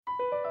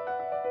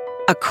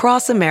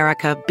Across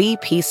America,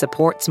 BP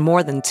supports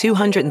more than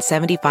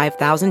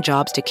 275,000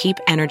 jobs to keep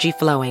energy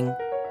flowing.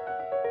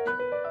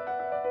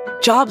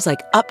 Jobs like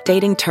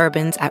updating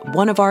turbines at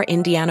one of our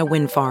Indiana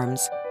wind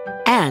farms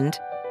and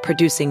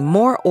producing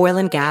more oil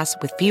and gas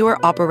with fewer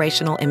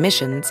operational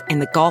emissions in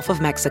the Gulf of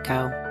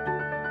Mexico.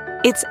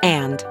 It's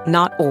and,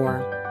 not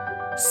or.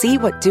 See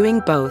what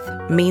doing both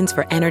means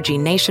for energy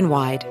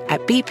nationwide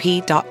at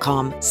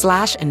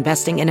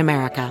bp.com/investing in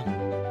America.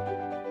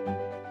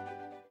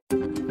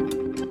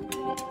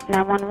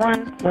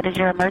 911, what is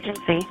your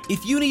emergency?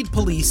 If you need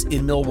police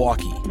in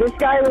Milwaukee. This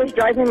guy was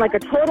driving like a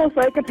total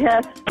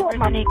psychopath. Pull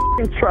my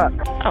truck.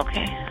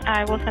 Okay,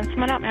 I will send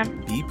someone out,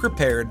 ma'am. Be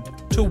prepared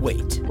to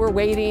wait. We're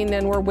waiting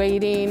and we're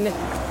waiting.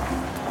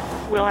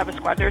 We'll have a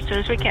squad there as soon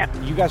as we can.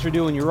 You guys are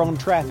doing your own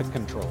traffic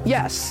control.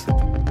 Yes.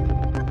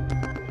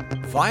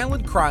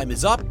 Violent crime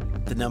is up,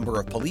 the number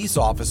of police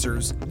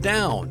officers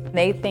down.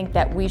 They think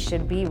that we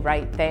should be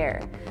right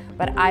there,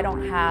 but I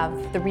don't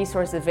have the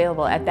resources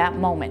available at that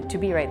moment to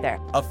be right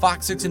there. A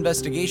Fox 6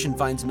 investigation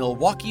finds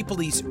Milwaukee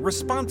police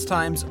response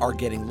times are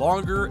getting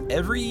longer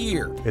every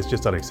year. It's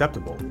just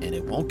unacceptable. And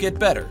it won't get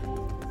better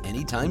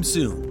anytime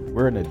soon.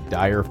 We're in a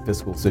dire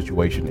fiscal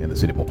situation in the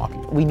city of Milwaukee.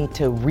 We need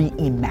to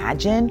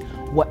reimagine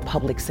what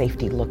public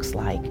safety looks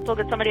like. We'll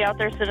get somebody out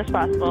there as soon as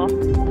possible.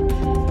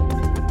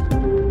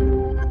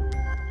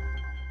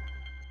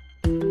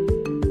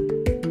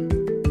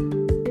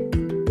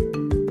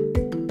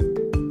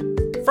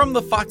 From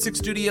the Fox 6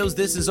 studios,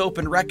 this is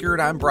Open Record.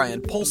 I'm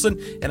Brian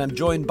Polson, and I'm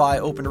joined by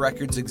Open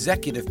Record's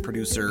executive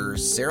producer,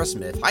 Sarah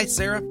Smith. Hi,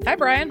 Sarah. Hi,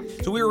 Brian.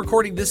 So we are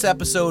recording this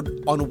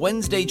episode on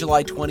Wednesday,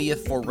 July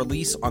 20th for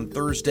release on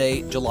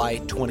Thursday, July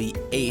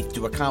 28th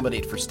to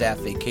accommodate for staff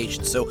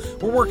vacation. So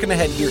we're working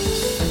ahead here.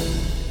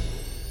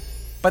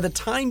 By the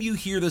time you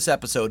hear this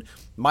episode,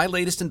 my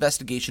latest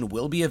investigation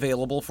will be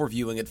available for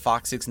viewing at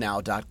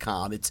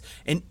fox6now.com. It's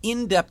an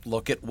in-depth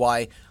look at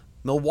why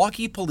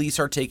Milwaukee police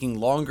are taking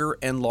longer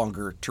and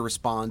longer to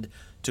respond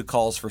to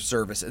calls for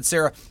service. And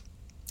Sarah,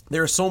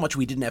 there is so much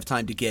we didn't have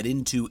time to get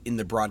into in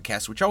the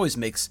broadcast, which always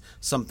makes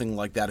something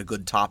like that a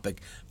good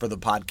topic for the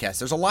podcast.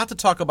 There's a lot to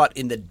talk about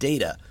in the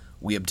data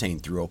we obtain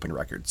through Open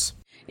Records.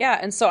 Yeah,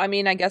 and so,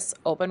 I guess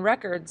Open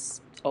Record,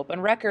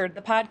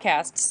 the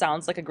podcast,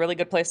 sounds like a really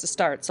good place to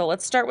start. So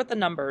let's start with the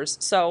numbers.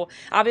 So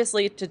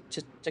obviously, to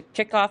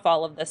kick off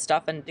all of this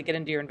stuff and to get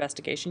into your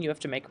investigation, you have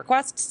to make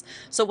requests.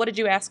 So what did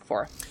you ask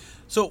for?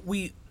 So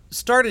we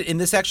started, and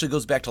this actually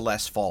goes back to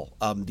last fall,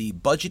 the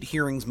budget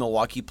hearings.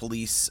 Milwaukee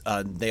police,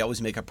 they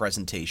always make a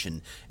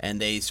presentation, and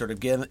they sort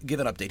of give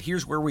an update.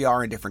 Here's where we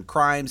are in different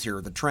crimes. Here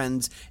are the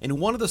trends. And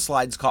one of the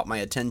slides caught my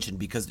attention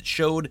because it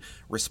showed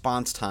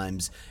response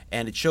times,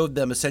 and it showed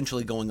them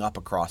essentially going up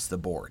across the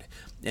board.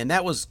 And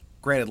that was,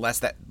 granted,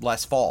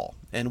 last fall.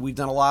 And we've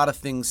done a lot of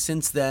things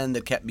since then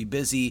that kept me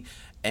busy.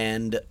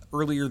 And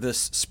earlier this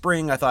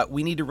spring, I thought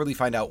we need to really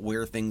find out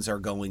where things are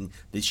going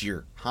this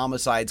year.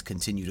 Homicides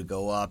continue to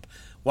go up.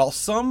 While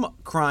some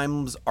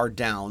crimes are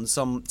down,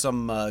 some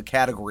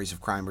categories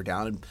of crime are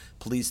down, and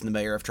police and the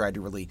mayor have tried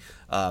to really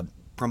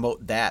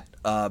promote that.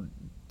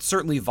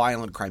 Certainly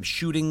violent crime,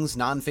 shootings,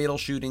 non-fatal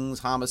shootings,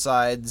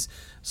 homicides,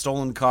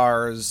 stolen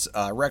cars,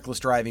 reckless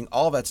driving,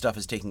 all that stuff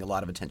is taking a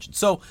lot of attention.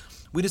 So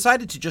we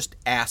decided to just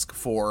ask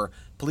for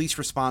police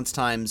response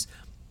times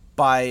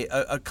by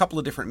a couple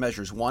of different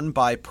measures. One,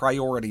 by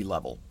priority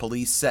level.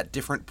 Police set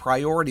different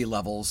priority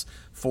levels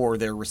for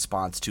their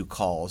response to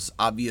calls.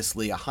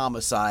 Obviously, a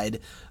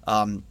homicide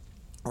or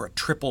a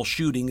triple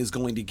shooting is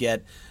going to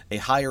get a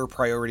higher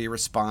priority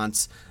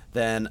response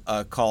than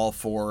a call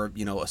for,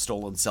 a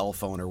stolen cell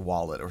phone or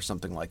wallet or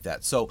something like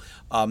that. So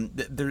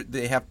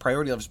they have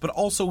priority levels. But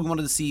also we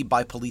wanted to see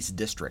by police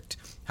district,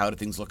 how do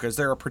things look? Is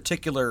there a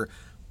particular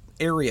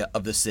area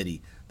of the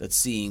city that's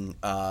seeing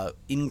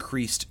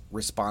increased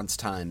response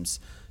times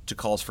to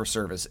calls for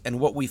service? And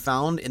what we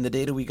found in the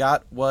data we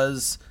got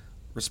was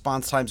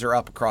response times are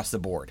up across the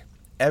board.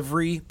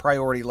 Every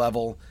priority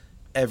level,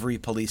 every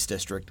police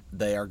district,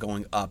 they are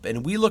going up.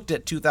 And we looked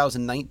at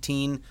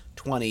 2019,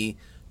 20,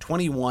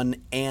 21,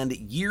 and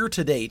year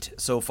to date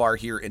so far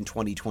here in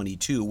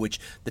 2022, which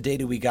the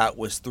data we got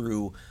was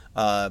through,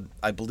 I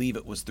believe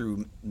it was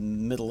through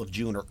middle of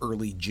June or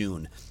early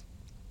June.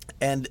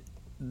 And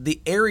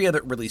the area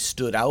that really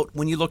stood out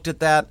when you looked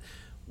at that,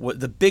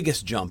 the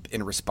biggest jump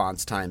in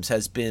response times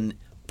has been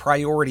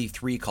priority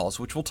 3 calls,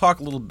 which we'll talk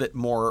a little bit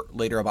more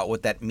later about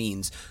what that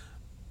means.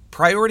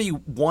 Priority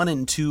 1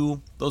 and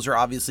 2, those are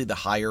obviously the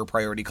higher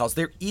priority calls.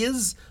 There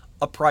is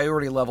a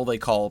priority level they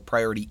call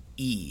priority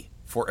E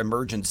for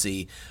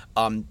emergency,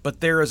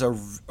 but there is a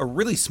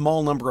really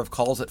small number of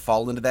calls that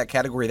fall into that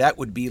category. That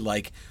would be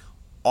like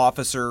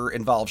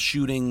officer-involved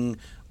shooting,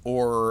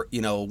 or,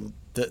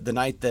 the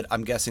night that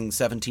I'm guessing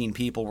 17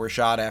 people were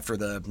shot after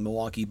the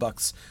Milwaukee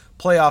Bucks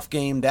playoff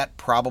game. That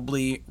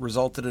probably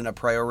resulted in a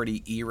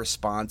priority E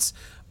response.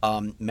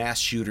 Mass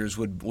shooters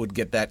would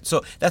get that.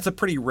 So that's a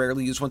pretty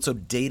rarely used one. So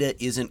data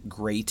isn't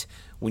great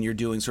when you're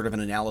doing sort of an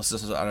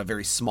analysis on a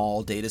very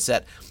small data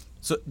set.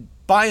 So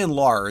by and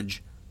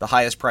large, the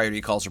highest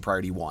priority calls are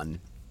priority 1.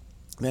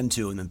 then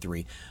 2, and then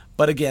 3.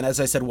 But again, as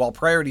I said, while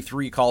priority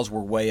 3 calls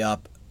were way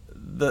up,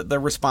 the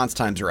response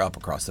times are up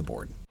across the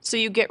board. So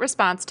you get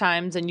response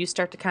times and you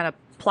start to kind of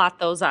plot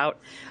those out.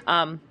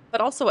 But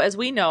also, as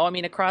we know, I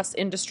mean, across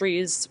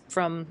industries,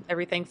 from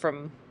everything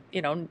from,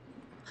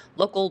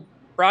 local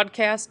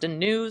broadcast and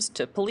news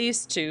to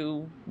police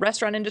to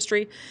restaurant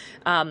industry,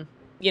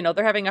 they're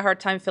having a hard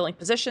time filling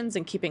positions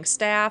and keeping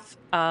staff.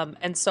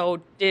 And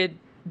so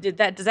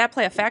does that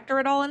play a factor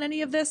at all in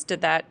any of this?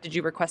 Did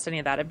you request any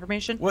of that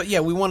information? Well,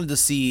 yeah, we wanted to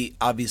see,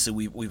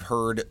 obviously we've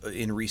heard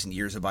in recent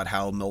years about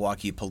how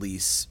Milwaukee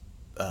police,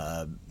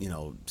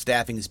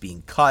 staffing is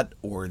being cut,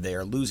 or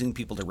they're losing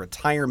people to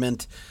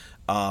retirement.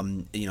 Or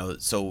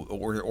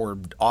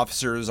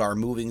officers are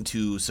moving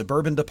to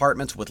suburban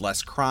departments with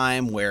less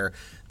crime, where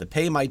the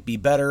pay might be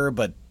better,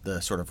 but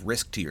the sort of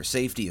risk to your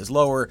safety is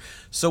lower.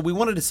 So we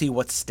wanted to see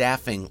what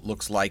staffing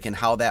looks like and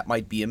how that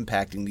might be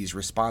impacting these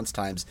response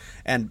times.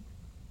 And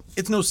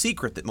it's no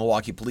secret that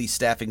Milwaukee police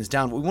staffing is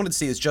down. What we wanted to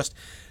see is just,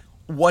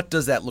 what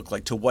does that look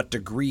like? To what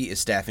degree is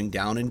staffing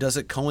down? And does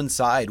it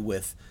coincide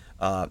with,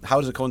 how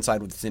does it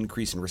coincide with this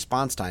increase in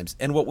response times?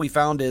 And what we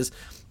found is,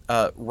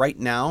 right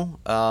now,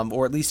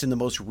 or at least in the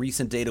most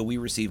recent data we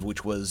received,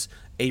 which was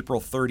April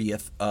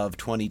 30th of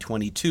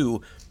 2022,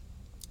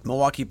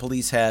 Milwaukee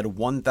police had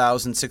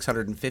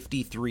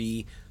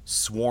 1,653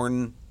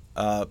 sworn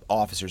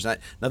officers. Now,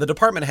 the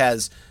department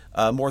has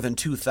more than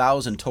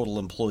 2,000 total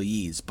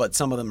employees, but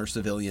some of them are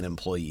civilian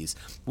employees.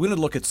 We're going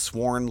to look at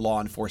sworn law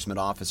enforcement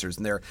officers,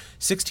 and there are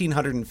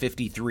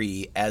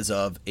 1,653 as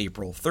of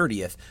April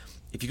 30th.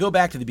 If you go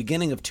back to the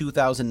beginning of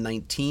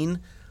 2019,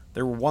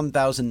 there were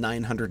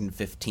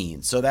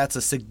 1,915. So that's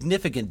a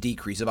significant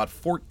decrease, about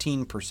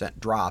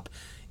 14% drop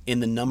in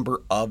the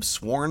number of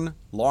sworn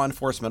law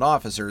enforcement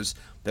officers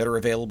that are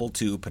available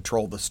to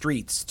patrol the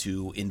streets,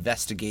 to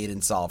investigate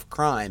and solve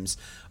crimes.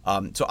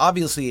 So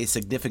obviously a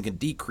significant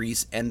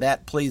decrease, and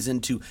that plays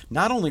into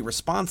not only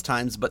response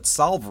times, but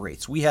solve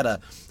rates. We had a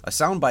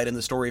soundbite in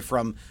the story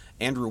from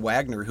Andrew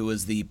Wagner, who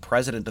is the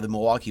president of the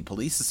Milwaukee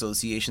Police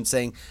Association,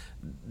 saying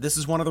this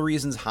is one of the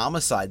reasons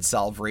homicide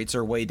solve rates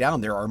are way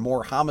down. There are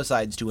more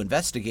homicides to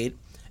investigate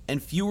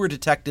and fewer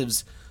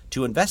detectives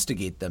to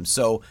investigate them.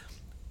 So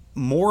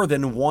more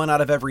than 1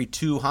 out of every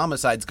 2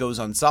 homicides goes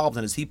unsolved.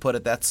 And as he put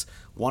it, that's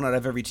 1 out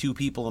of every 2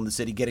 people in the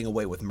city getting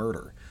away with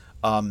murder.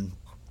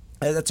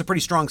 That's a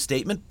pretty strong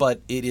statement, but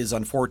it is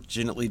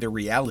unfortunately the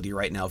reality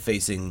right now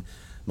facing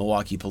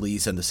Milwaukee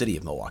police and the city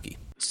of Milwaukee.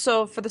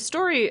 So for the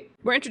story,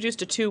 we're introduced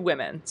to 2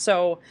 women.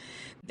 So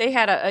they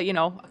had a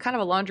kind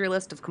of a laundry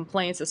list of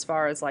complaints as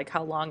far as like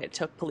how long it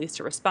took police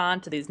to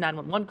respond to these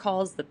 911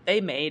 calls that they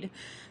made.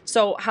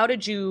 So how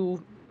did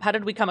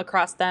we come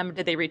across them?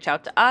 Did they reach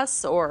out to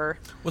us, or?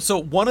 Well, so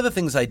one of the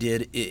things I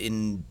did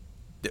in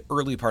the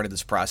early part of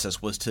this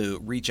process was to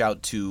reach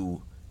out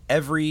to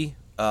every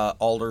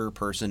alder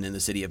person in the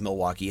city of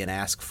Milwaukee and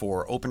ask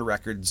for open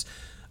records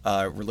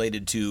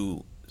related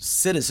to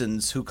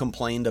citizens who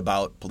complained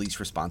about police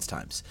response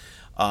times.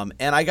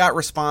 And I got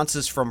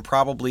responses from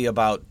probably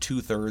about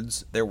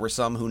 2/3. There were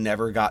some who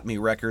never got me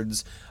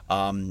records.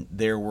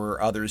 There were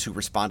others who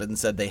responded and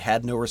said they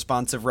had no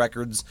responsive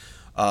records.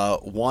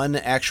 One,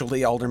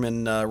 actually,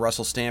 Alderman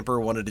Russell Stamper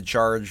wanted to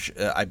charge,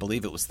 I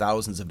believe it was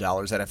thousands of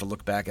dollars. I'd have to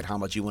look back at how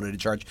much he wanted to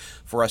charge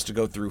for us to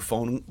go through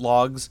phone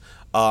logs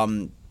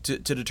to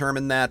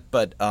determine that,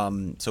 but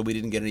so we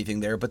didn't get anything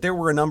there. But there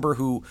were a number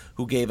who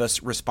gave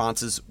us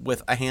responses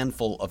with a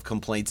handful of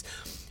complaints.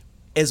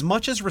 As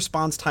much as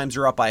response times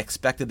are up, I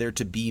expected there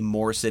to be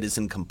more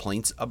citizen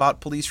complaints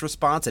about police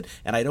response,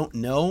 and I don't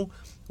know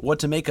what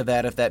to make of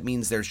that, if that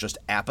means there's just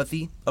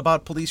apathy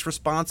about police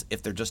response,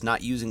 if they're just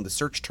not using the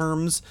search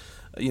terms.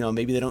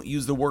 Maybe they don't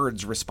use the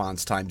words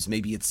response times.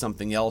 Maybe it's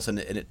something else,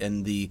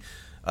 and the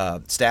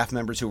staff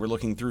members who were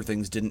looking through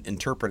things didn't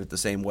interpret it the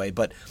same way.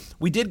 But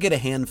we did get a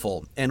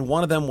handful, and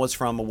one of them was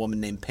from a woman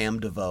named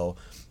Pam DeVoe,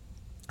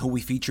 who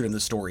we featured in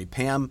the story.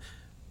 Pam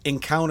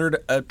encountered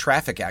a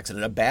traffic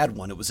accident, a bad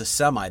one. It was a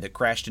semi that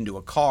crashed into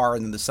a car,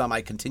 and then the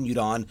semi continued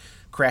on,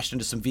 crashed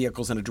into some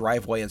vehicles in a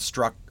driveway, and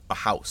struck a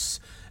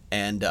house.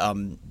 And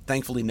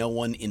thankfully, no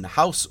one in the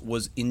house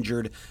was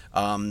injured.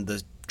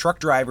 The truck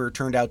driver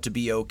turned out to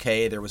be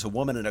okay. There was a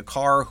woman in a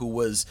car who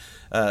was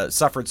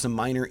suffered some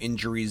minor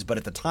injuries, but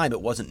at the time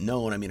it wasn't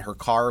known. I mean, her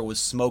car was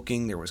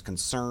smoking. There was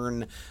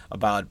concern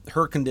about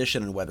her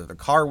condition and whether the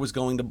car was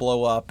going to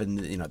blow up. And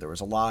there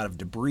was a lot of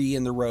debris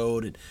in the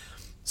road. And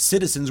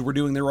citizens were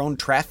doing their own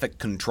traffic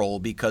control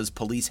because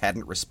police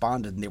hadn't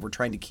responded, and they were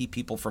trying to keep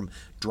people from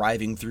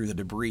driving through the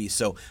debris.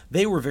 So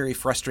they were very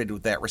frustrated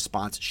with that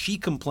response. She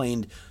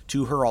complained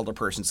to her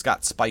alderperson,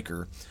 Scott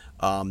Spiker,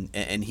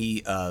 and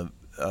he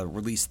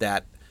released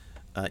that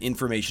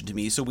information to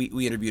me. So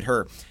we interviewed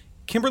her.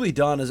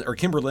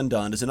 Kimberlyn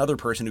Dunn is another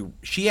person who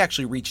she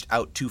actually reached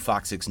out to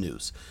Fox 6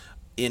 News.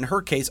 In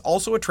her case,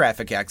 also a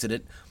traffic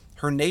accident.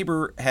 Her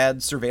neighbor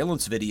had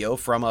surveillance video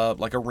from a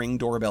Ring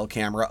doorbell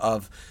camera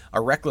of a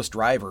reckless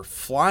driver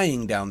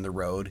flying down the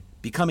road,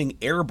 becoming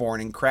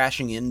airborne and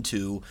crashing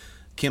into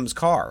Kim's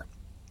car,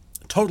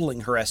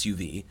 totaling her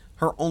SUV.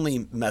 her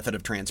only method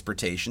of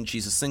transportation.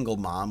 She's a single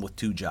mom with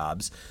 2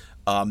 jobs.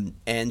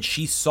 And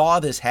she saw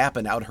this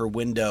happen out her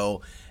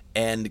window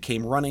and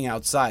came running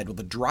outside. Well,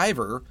 the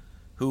driver,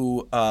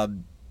 who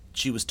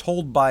she was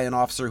told by an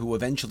officer who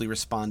eventually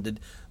responded,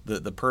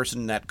 the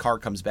person that car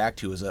comes back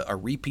to is a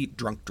repeat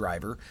drunk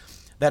driver.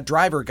 That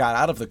driver got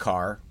out of the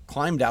car,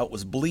 climbed out,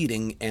 was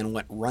bleeding, and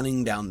went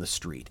running down the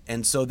street.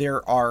 And so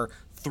there are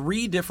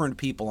 3 different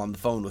people on the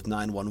phone with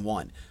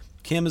 911.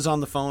 Kim is on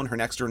the phone. Her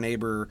next-door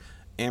neighbor,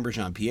 Amber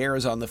Jean-Pierre,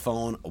 is on the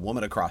phone. A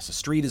woman across the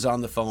street is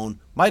on the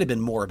phone. Might have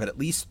been more, but at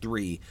least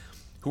 3,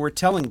 who are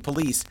telling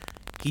police,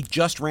 he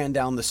just ran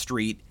down the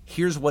street.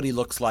 Here's what he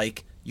looks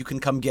like. You can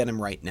come get him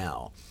right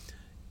now.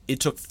 It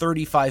took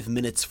 35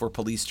 minutes for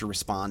police to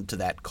respond to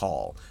that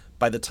call.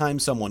 By the time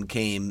someone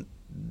came,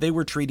 they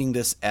were treating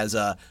this as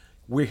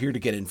we're here to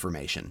get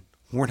information.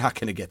 We're not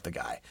going to get the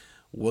guy.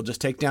 We'll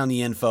just take down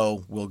the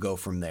info. We'll go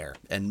from there.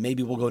 And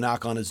maybe we'll go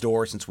knock on his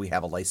door since we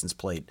have a license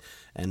plate,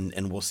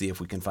 and we'll see if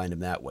we can find him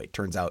that way.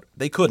 Turns out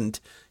they couldn't.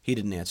 He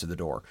didn't answer the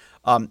door.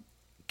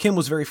 Kim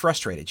was very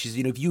frustrated. She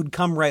said, if you'd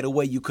come right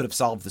away, you could have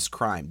solved this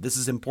crime. This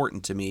is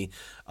important to me.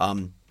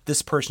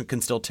 This person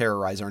can still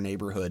terrorize our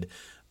neighborhood.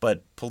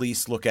 But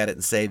police look at it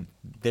and say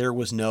there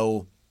was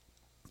no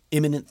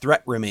imminent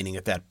threat remaining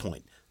at that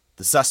point.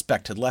 The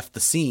suspect had left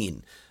the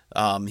scene.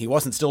 He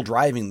wasn't still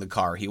driving the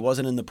car. He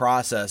wasn't in the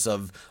process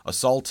of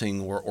assaulting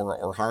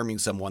or harming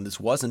someone. This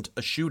wasn't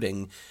a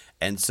shooting.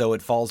 And so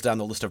it falls down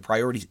the list of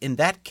priorities. In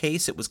that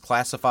case, it was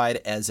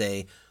classified as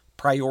a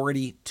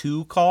priority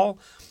 2 call.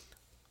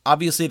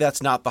 Obviously,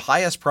 that's not the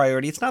highest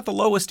priority. It's not the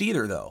lowest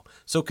either, though.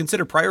 So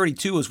consider priority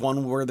 2 as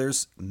one where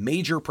there's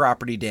major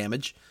property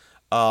damage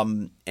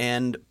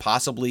and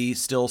possibly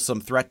still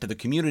some threat to the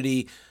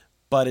community,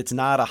 but it's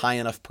not a high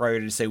enough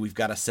priority to say we've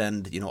got to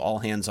send, all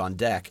hands on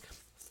deck.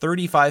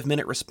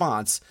 35-minute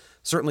response.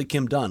 Certainly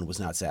Kim Dunn was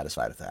not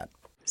satisfied with that.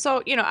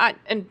 So, you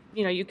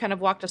kind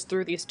of walked us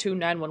through these 2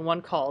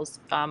 911 calls,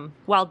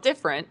 while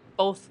different,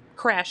 both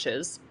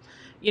crashes,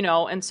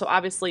 and so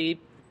obviously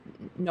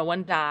no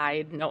one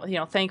died,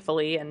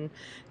 thankfully, and,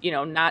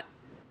 not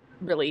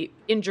really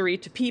injury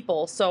to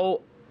people.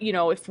 So,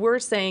 if we're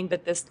saying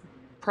that this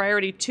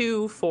priority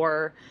 2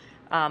 for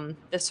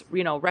this,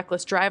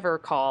 reckless driver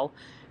call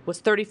was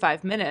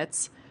 35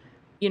 minutes,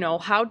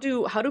 how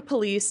do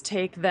police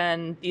take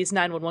then these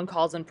 911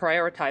 calls and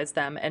prioritize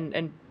them,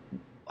 and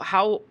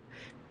how,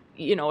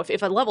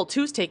 if a level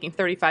 2 is taking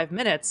 35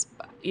 minutes,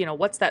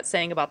 what's that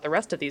saying about the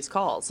rest of these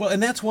calls? Well,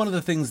 and that's one of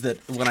the things that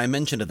when I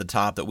mentioned at the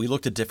top that we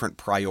looked at different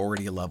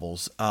priority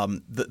levels,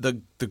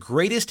 the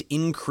greatest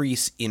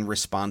increase in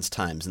response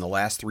times in the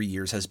last 3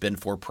 years has been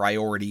for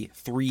priority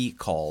 3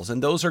 calls,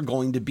 and those are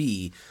going to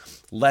be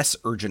less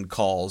urgent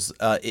calls.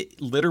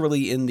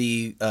 Literally in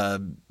the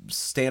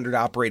standard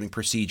operating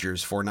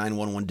procedures for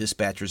 911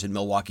 dispatchers in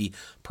Milwaukee,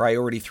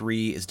 priority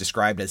 3 is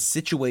described as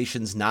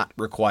situations not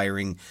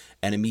requiring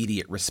an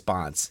immediate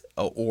response,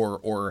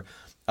 or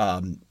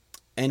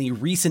any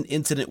recent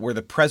incident where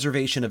the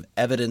preservation of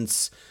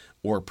evidence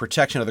or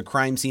protection of the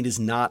crime scene is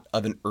not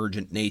of an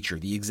urgent nature.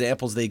 The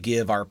examples they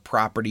give are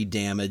property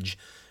damage,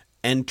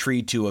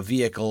 entry to a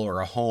vehicle or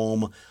a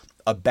home,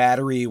 a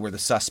battery where the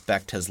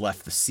suspect has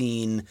left the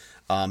scene,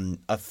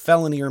 a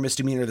felony or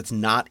misdemeanor that's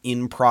not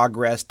in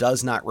progress,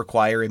 does not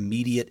require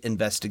immediate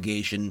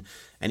investigation,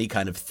 any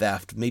kind of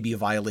theft, maybe a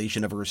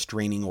violation of a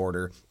restraining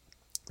order.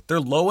 They're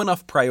low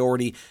enough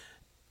priority.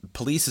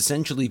 Police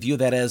essentially view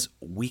that as,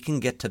 we can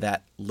get to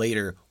that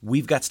later.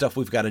 We've got stuff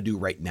we've got to do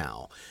right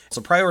now. So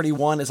priority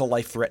 1 is a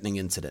life-threatening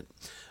incident.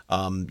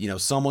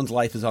 Someone's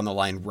life is on the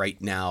line right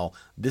now.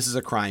 This is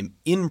a crime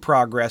in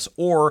progress,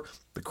 or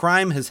the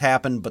crime has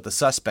happened, but the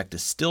suspect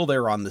is still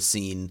there on the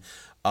scene.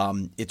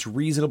 It's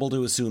reasonable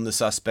to assume the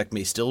suspect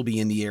may still be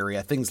in the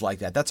area, things like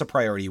that. That's a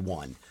priority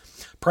 1.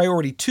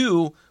 Priority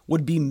 2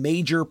 would be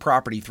major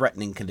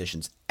property-threatening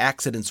conditions,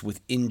 accidents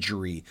with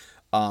injury,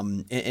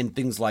 and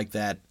things like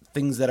that.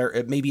 Things that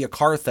are maybe a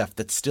car theft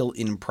that's still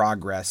in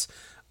progress,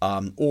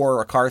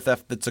 or a car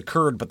theft that's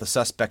occurred, but the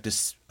suspect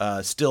is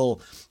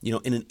still,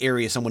 in an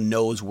area someone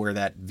knows where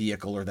that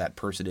vehicle or that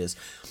person is.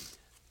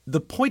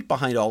 The point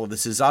behind all of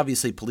this is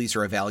obviously police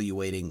are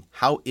evaluating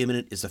how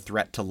imminent is a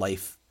threat to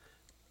life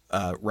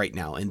right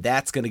now, and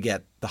that's going to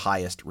get the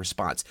highest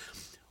response.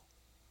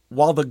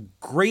 While the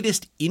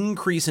greatest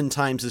increase in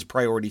times is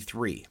priority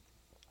 3,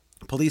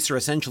 police are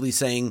essentially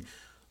saying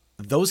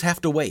those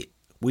have to wait.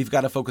 We've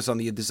got to focus on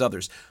these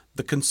others.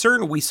 The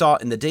concern we saw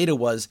in the data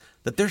was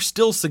that there's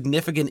still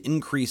significant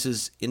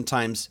increases in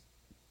times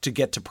to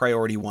get to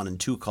priority 1 and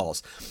 2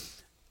 calls.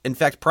 In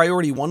fact,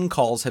 priority 1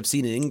 calls have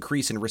seen an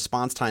increase in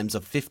response times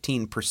of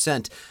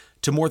 15%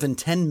 to more than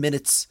 10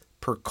 minutes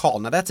per call.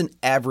 Now, that's an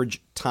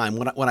average time.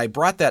 When I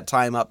brought that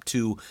time up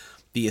to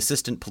the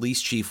assistant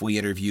police chief we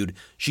interviewed,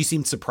 she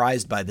seemed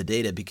surprised by the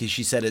data because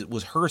she said it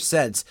was her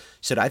sense.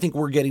 She said, I think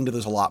we're getting to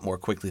this a lot more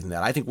quickly than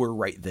that. I think we're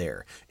right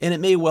there. And it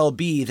may well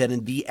be that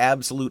in the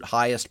absolute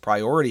highest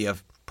priority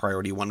of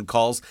priority one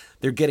calls,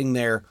 they're getting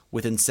there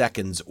within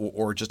seconds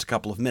or just a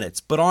couple of minutes.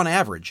 But on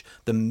average,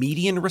 the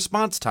median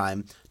response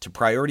time to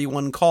priority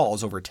one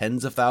calls over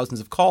tens of thousands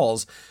of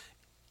calls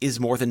is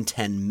more than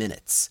 10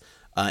 minutes.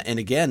 And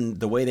again,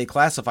 the way they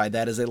classify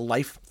that is a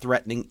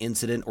life-threatening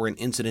incident or an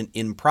incident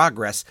in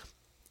progress.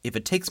 If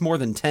it takes more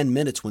than 10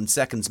 minutes when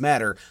seconds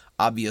matter,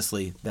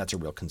 obviously that's a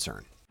real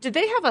concern. Did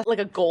they have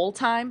a goal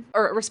time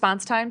or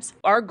response times?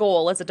 Our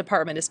goal as a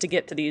department is to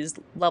get to these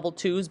level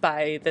 2s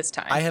by this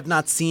time. I have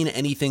not seen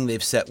anything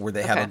they've set where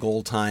they have a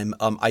goal time.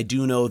 I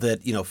do know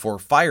that, for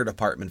fire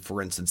department,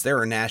 for instance, there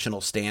are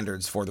national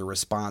standards for the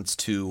response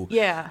to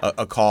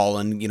a call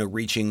and,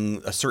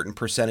 reaching a certain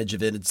percentage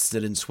of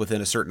incidents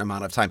within a certain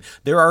amount of time.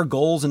 There are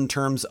goals in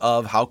terms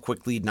of how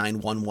quickly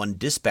 911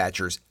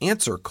 dispatchers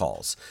answer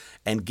calls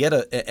and get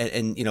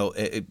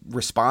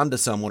respond to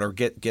someone or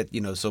get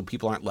so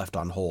people aren't left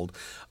on hold.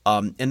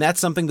 And that's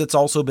something that's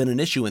also been an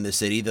issue in the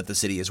city that the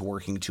city is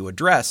working to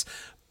address.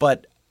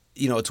 But,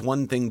 it's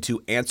one thing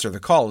to answer the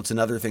call. It's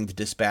another thing to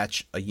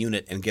dispatch a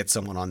unit and get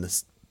someone on the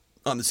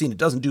scene. It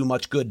doesn't do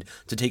much good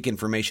to take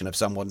information if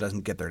someone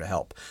doesn't get there to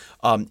help.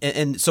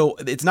 And so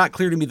it's not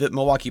clear to me that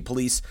Milwaukee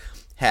police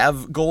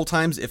have goal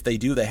times. If they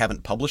do, they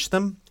haven't published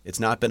them. It's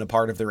not been a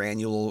part of their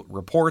annual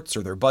reports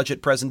or their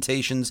budget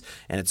presentations,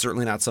 and it's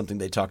certainly not something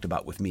they talked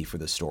about with me for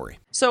this story.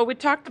 So we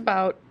talked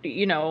about,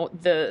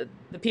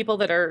 the people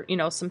that are,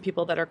 some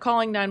people that are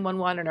calling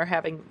 911 and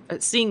are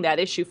seeing that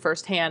issue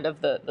firsthand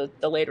of the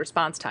delayed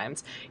response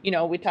times.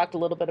 We talked a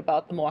little bit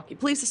about the Milwaukee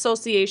Police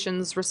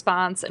Association's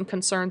response and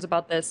concerns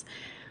about this.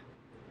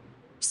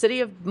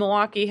 City of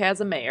Milwaukee has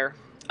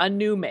a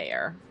new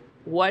mayor.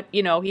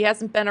 He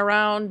hasn't been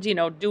around,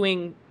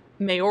 doing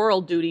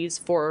mayoral duties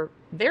for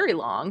very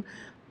long,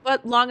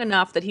 but long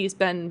enough that he's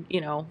been,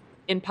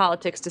 in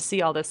politics to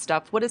see all this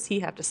stuff. What does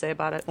he have to say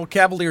about it? Well,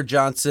 Cavalier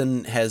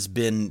Johnson has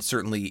been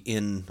certainly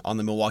on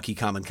the Milwaukee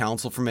Common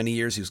Council for many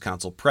years. He was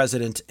council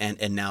president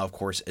and now, of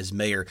course, as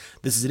mayor.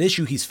 This is an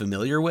issue he's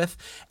familiar with.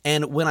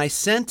 And when I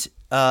sent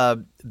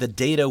the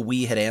data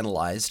we had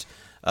analyzed,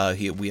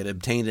 we had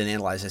obtained and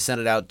analyzed, I sent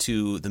it out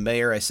to the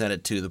mayor, I sent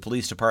it to the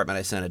police department,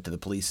 I sent it to the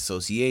police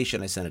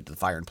association, I sent it to the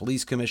Fire and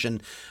Police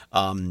Commission,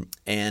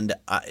 and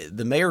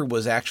the mayor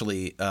was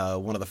actually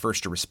one of the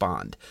first to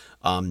respond.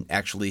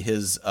 Actually,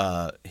 his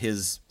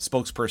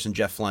spokesperson,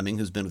 Jeff Fleming,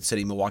 who's been with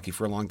City of Milwaukee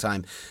for a long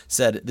time,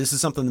 said this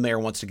is something the mayor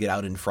wants to get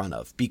out in front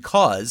of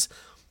because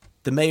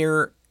the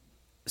mayor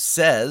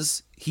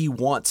says he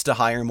wants to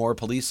hire more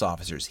police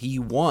officers. He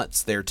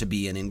wants there to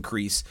be an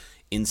increase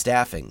in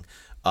staffing.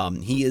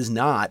 He is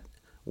not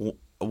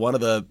one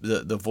of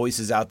the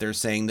voices out there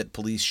saying that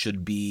police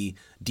should be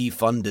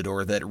defunded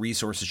or that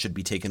resources should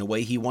be taken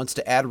away. He wants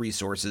to add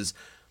resources,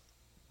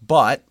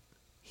 but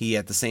he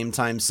at the same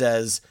time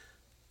says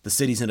the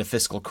city's in a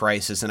fiscal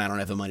crisis and I don't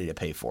have the money to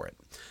pay for it.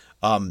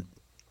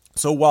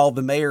 So while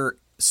the mayor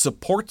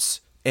supports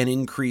an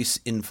increase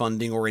in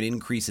funding or an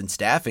increase in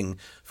staffing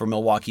for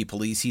Milwaukee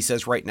police, he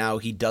says right now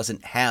he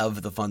doesn't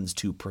have the funds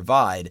to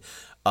provide.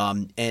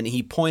 And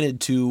he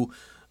pointed to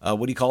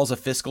what he calls a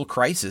fiscal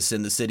crisis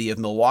in the city of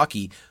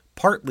Milwaukee,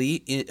 partly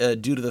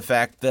due to the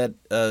fact that,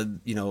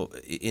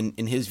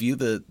 in his view,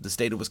 the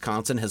state of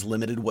Wisconsin has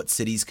limited what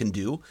cities can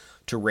do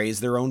to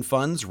raise their own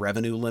funds.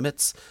 Revenue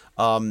limits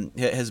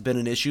has been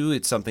an issue.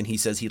 It's something he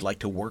says he'd like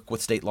to work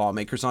with state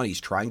lawmakers on.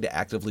 He's trying to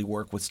actively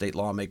work with state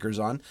lawmakers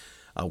on.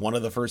 One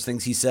of the first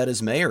things he said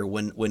as mayor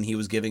when he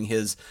was giving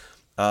his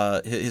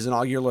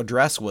inaugural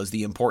address was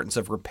the importance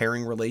of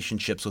repairing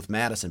relationships with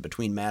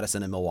between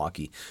Madison and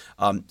Milwaukee.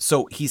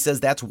 So he says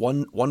that's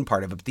one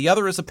part of it. But the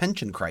other is a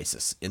pension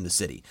crisis in the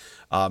city.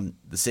 The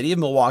city of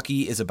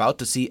Milwaukee is about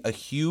to see a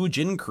huge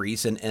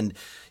increase. And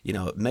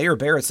Mayor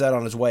Barrett said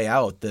on his way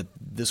out that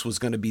this was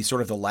going to be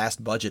sort of the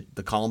last budget,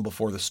 the calm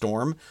before the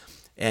storm.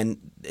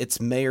 And it's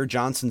Mayor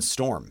Johnson's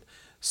storm.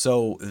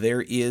 So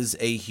there is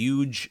a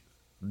huge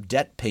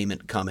debt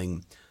payment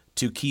coming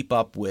to keep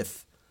up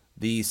with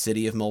the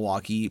City of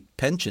Milwaukee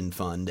pension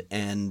fund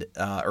and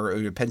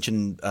or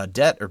pension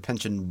debt or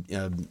pension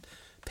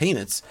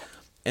payments,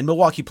 and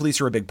Milwaukee police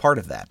are a big part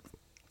of that.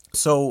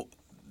 So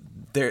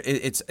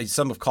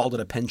some have called it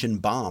a pension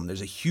bomb.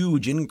 There's a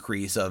huge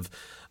increase of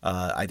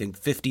I think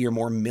 $50 or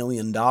more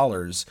million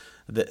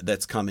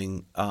that's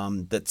coming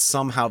that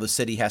somehow the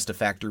city has to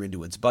factor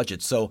into its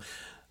budget. So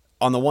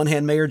on the one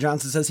hand, Mayor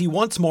Johnson says he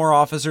wants more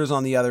officers.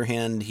 On the other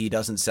hand, he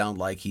doesn't sound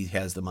like he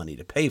has the money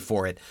to pay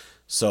for it.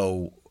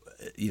 So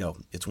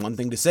it's one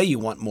thing to say you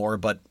want more,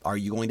 but are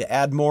you going to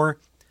add more?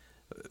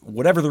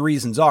 Whatever the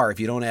reasons are, if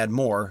you don't add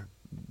more,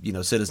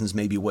 citizens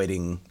may be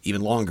waiting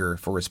even longer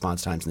for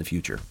response times in the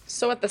future.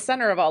 So at the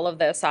center of all of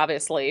this,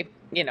 obviously,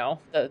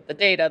 the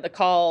data, the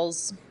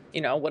calls,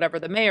 whatever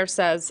the mayor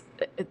says,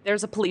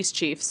 there's a police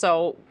chief.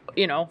 So,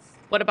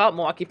 what about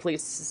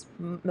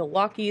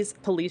Milwaukee's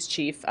police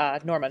chief,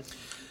 Norman?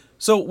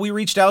 So we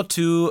reached out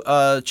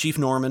to Chief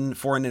Norman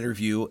for an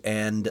interview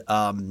and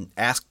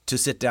asked to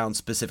sit down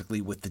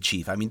specifically with the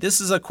chief. I mean, this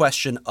is a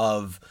question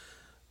of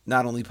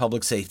not only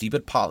public safety,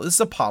 but this is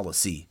a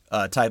policy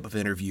type of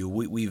interview.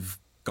 We've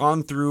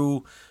gone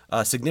through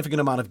a significant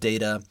amount of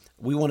data.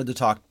 We wanted to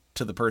talk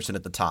to the person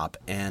at the top,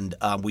 and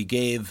we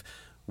gave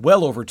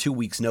well over 2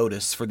 weeks'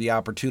 notice for the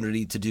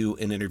opportunity to do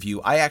an interview.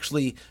 I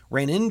actually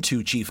ran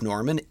into Chief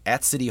Norman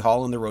at City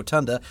Hall in the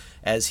Rotunda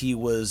as he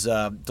was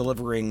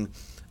delivering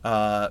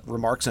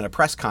remarks in a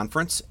press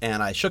conference,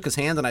 and I shook his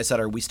hand and I said,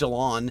 "Are we still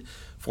on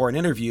for an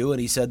interview?"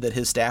 And he said that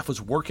his staff was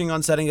working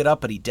on setting it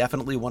up, but he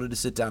definitely wanted to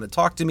sit down and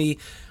talk to me.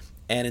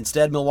 And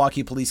instead,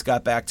 Milwaukee police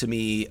got back to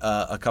me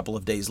a couple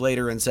of days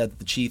later and said that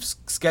the chief's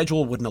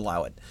schedule wouldn't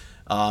allow it.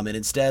 And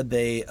instead,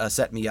 they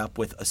set me up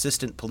with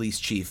Assistant Police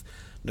Chief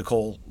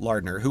Nicole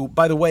Lardner, who,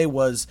 by the way,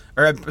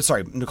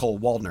 Nicole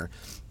Waldner.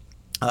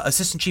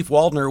 Assistant Chief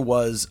Waldner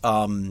was,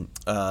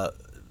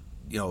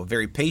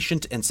 very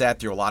patient and sat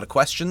through a lot of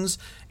questions,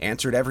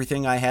 answered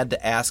everything I had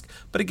to ask.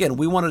 But again,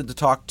 we wanted to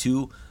talk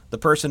to the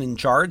person in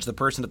charge, the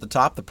person at the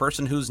top, the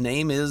person whose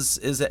name is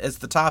at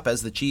the top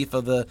as the chief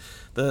of the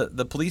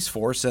police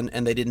force,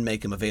 and they didn't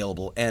make him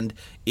available. And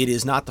it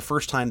is not the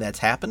first time that's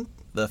happened.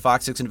 The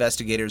Fox 6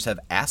 investigators have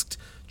asked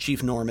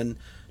Chief Norman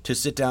to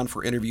sit down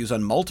for interviews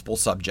on multiple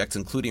subjects,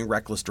 including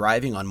reckless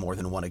driving on more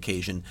than one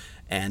occasion.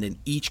 And in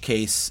each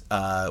case,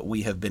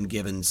 we have been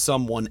given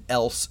someone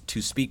else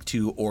to speak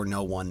to or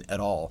no one at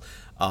all.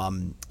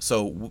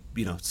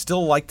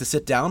 Still like to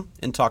sit down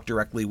and talk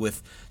directly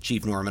with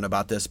Chief Norman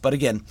about this. But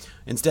again,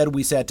 instead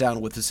we sat down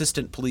with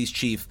Assistant Police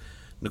Chief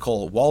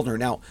Nicole Waldner.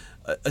 Now,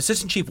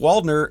 Assistant Chief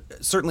Waldner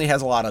certainly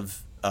has a lot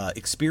of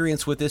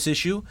experience with this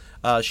issue.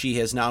 She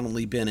has not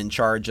only been in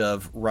charge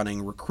of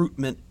running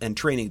recruitment and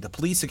training at the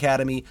police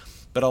academy,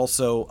 but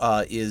also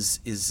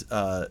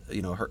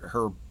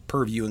her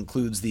purview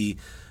includes the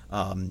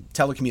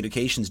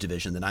telecommunications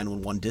division, the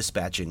 911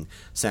 dispatching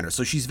center.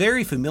 So she's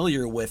very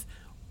familiar with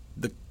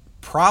the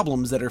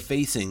problems that are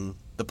facing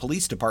the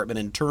police department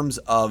in terms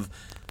of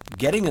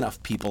getting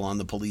enough people on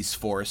the police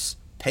force,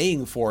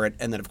 paying for it,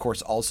 and then, of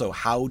course, also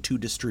how to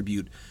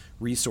distribute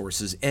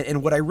resources.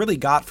 And what I really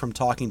got from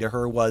talking to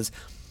her was,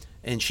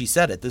 and she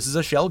said it, this is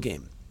a shell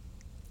game.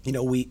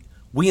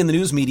 We in the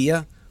news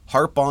media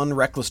harp on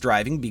reckless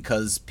driving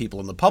because people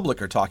in the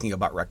public are talking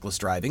about reckless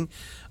driving.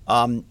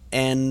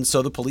 And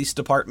so the police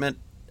department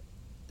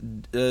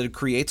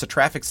creates a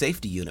traffic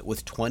safety unit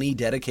with 20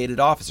 dedicated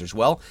officers.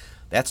 Well,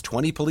 that's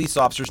 20 police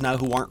officers now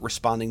who aren't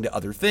responding to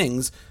other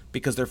things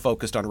because they're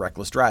focused on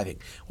reckless driving.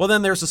 Well,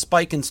 then there's a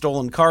spike in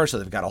stolen cars, so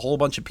they've got a whole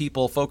bunch of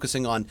people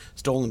focusing on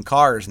stolen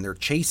cars, and they're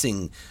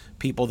chasing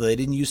people that they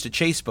didn't used to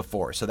chase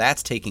before, so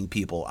that's taking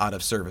people out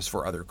of service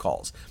for other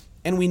calls.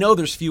 And we know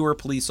there's fewer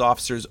police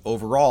officers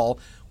overall,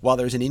 while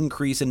there's an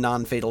increase in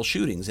non-fatal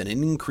shootings and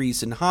an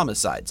increase in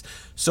homicides.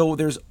 So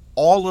there's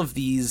all of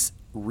these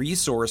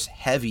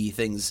resource-heavy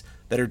things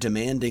that are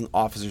demanding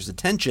officers'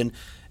 attention.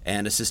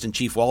 And Assistant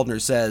Chief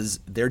Waldner says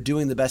they're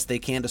doing the best they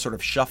can to sort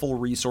of shuffle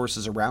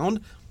resources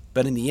around.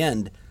 But in the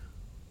end,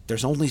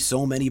 there's only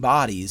so many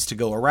bodies to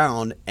go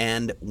around.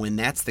 And when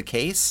that's the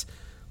case,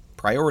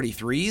 priority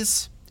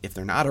threes, if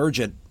they're not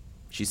urgent,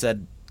 she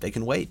said they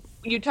can wait.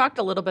 You talked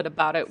a little bit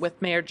about it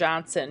with Mayor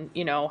Johnson,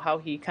 how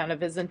he kind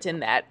of isn't in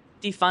that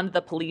defund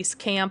the police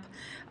camp.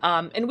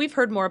 And we've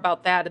heard more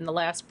about that in the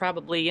last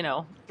probably,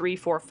 3,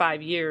 4,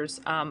 5 years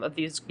of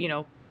these,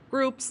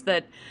 groups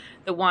that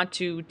want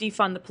to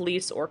defund the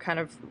police or kind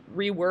of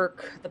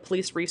rework the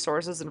police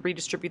resources and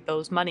redistribute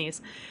those monies.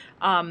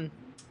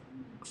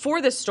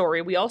 For this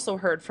story, we also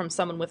heard from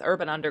someone with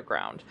Urban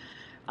Underground.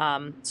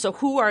 So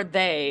who are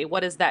they?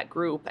 What is that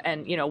group?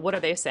 And, what are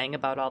they saying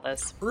about all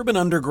this? Urban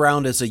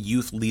Underground is a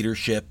youth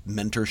leadership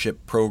mentorship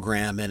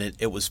program, and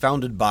it was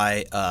founded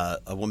by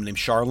a woman named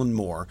Charlene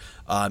Moore.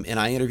 And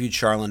I interviewed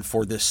Charlene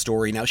for this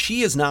story. Now,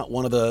 she is not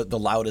one of the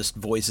loudest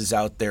voices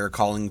out there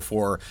calling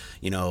for,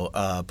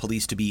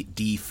 police to be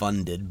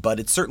defunded, but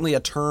it's certainly a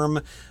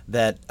term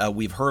that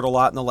we've heard a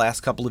lot in the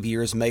last couple of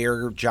years.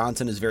 Mayor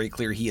Johnson is very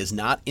clear he is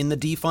not in the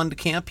defund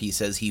camp. He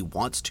says he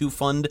wants to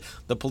fund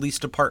the police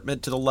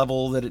department to the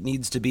level that it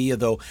needs to be,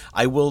 though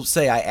I will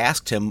say I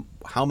asked him,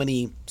 how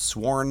many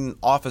sworn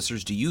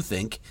officers do you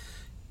think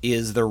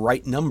is the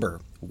right number?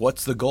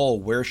 What's the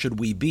goal? Where should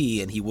we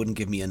be? And he wouldn't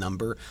give me a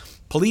number.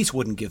 Police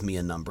wouldn't give me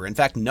a number. In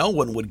fact, no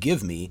one would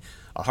give me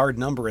a hard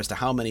number as to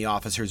how many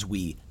officers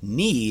we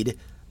need.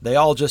 They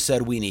all just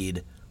said we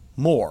need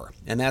more.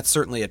 And that's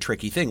certainly a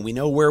tricky thing. We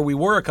know where we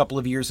were a couple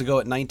of years ago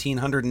at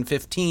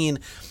 1,915.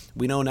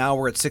 We know now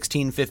we're at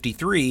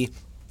 1,653.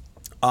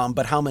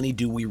 But how many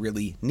do we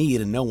really need?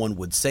 And no one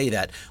would say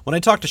that. When I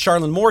talked to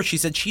Charlene Moore, she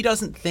said she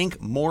doesn't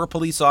think more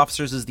police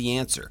officers is the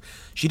answer.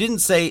 She didn't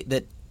say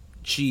that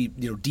she,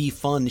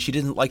 defund. She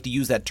didn't like to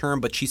use that term,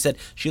 but she said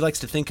she likes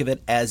to think of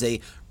it as a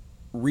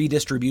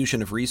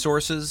redistribution of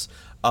resources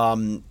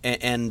and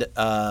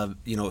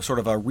sort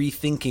of a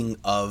rethinking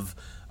of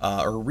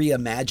or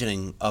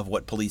reimagining of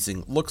what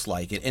policing looks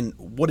like. And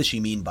what does she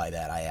mean by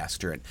that? I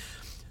asked her. And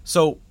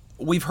so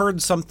we've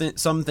heard some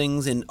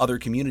things in other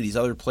communities,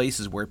 other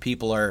places where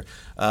people are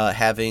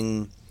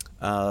having,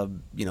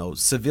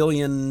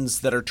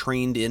 civilians that are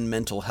trained in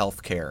mental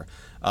health care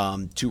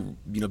to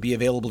be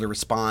available to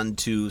respond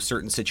to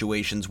certain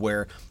situations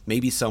where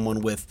maybe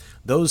someone with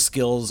those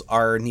skills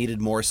are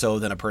needed more so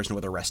than a person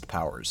with arrest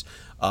powers.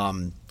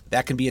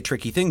 That can be a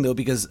tricky thing, though,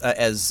 because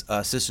as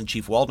Assistant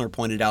Chief Waldner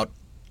pointed out,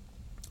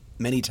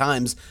 many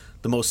times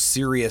the most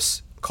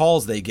serious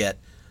calls they get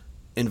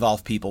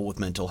involve people with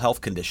mental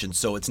health conditions,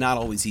 so it's not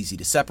always easy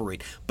to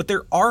separate. But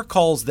there are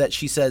calls that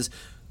she says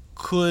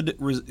could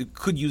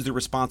use the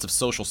response of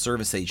social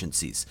service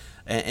agencies.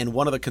 And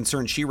one of the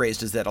concerns she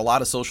raised is that a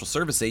lot of social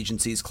service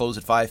agencies close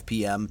at 5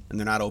 p.m. and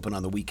they're not open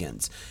on the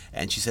weekends.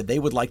 And she said they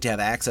would like to have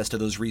access to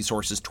those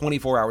resources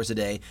 24 hours a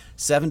day,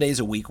 7 days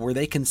a week, where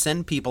they can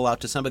send people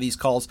out to some of these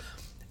calls,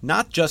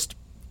 not just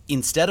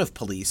instead of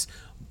police,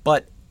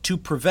 but to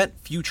prevent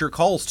future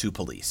calls to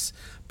police.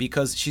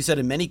 Because she said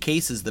in many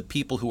cases, the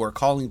people who are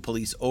calling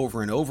police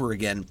over and over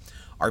again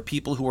are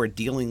people who are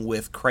dealing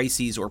with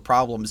crises or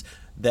problems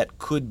that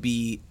could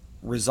be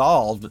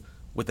resolved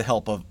with the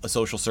help of a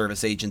social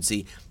service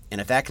agency.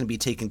 And if that can be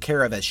taken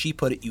care of, as she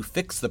put it, you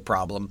fix the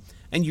problem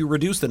and you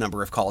reduce the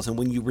number of calls. And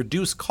when you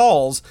reduce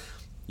calls,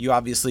 you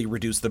obviously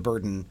reduce the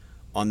burden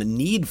on the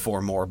need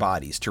for more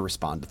bodies to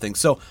respond to things.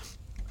 So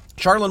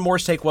Charlene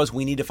Moore's take was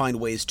we need to find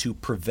ways to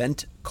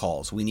prevent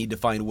calls. We need to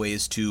find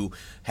ways to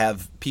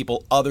have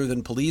people other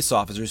than police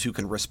officers who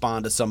can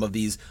respond to some of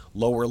these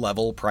lower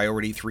level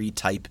priority 3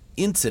 type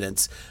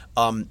incidents.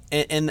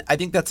 And I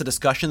think that's a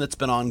discussion that's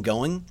been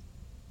ongoing,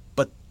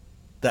 but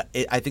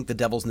I think the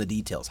devil's in the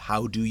details.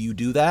 How do you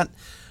do that?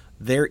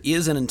 There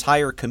is an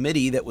entire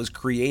committee that was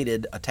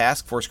created, a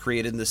task force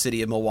created in the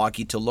city of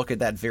Milwaukee to look at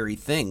that very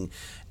thing.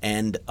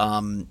 And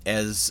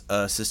as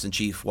Assistant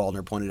Chief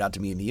Waldner pointed out to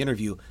me in the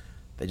interview,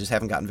 they just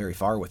haven't gotten very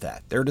far with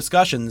that. There are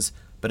discussions,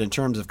 but in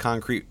terms of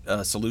concrete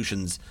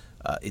solutions,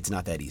 it's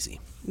not that easy.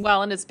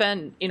 Well, and it's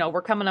been,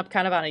 we're coming up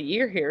kind of on a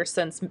year here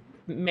since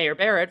Mayor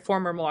Barrett,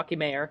 former Milwaukee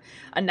mayor,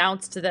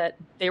 announced that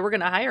they were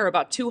going to hire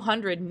about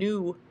 200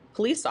 new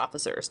police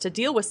officers to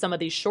deal with some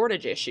of these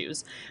shortage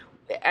issues.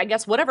 I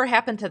guess whatever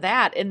happened to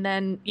that, and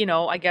then,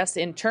 I guess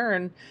in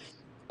turn,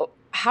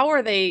 how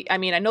are they? I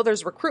mean, I know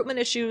there's recruitment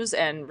issues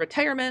and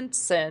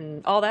retirements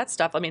and all that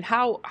stuff. I mean,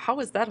 how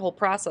is that whole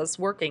process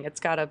working? It's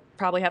got to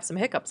probably have some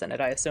hiccups in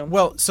it, I assume.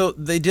 Well, so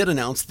they did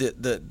announce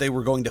that they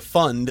were going to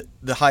fund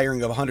the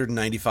hiring of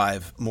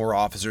 195 more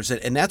officers.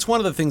 And that's one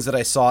of the things that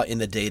I saw in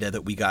the data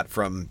that we got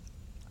from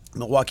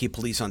Milwaukee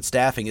Police on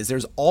staffing is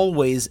there's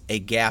always a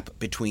gap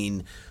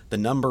between the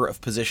number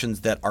of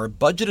positions that are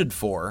budgeted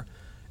for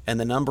and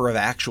the number of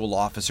actual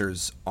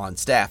officers on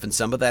staff. And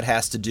some of that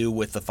has to do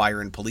with the Fire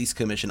and Police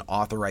Commission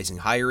authorizing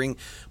hiring,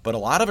 but a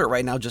lot of it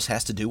right now just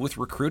has to do with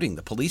recruiting.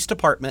 The police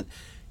department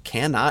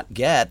cannot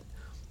get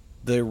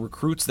the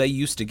recruits they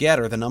used to get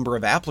or the number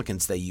of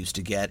applicants they used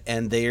to get,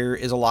 and there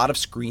is a lot of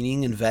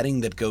screening and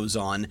vetting that goes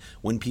on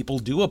when people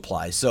do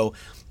apply. So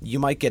you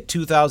might get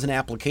 2,000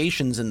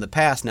 applications in the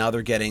past. Now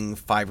they're getting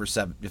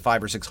 500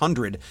 or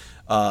 600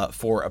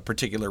 for a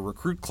particular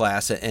recruit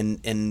class,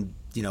 and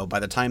by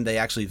the time they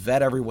actually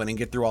vet everyone and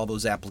get through all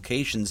those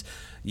applications,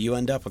 you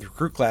end up with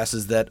recruit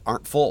classes that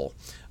aren't full.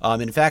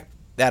 In fact,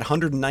 that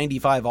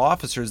 195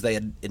 officers they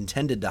had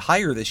intended to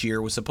hire this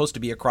year was supposed to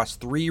be across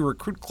 3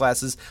 recruit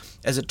classes.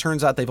 As it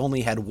turns out, they've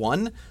only had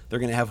 1. They're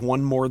going to have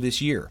 1 more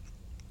this year.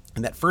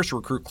 And that first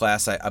recruit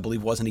class, I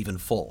believe, wasn't even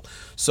full.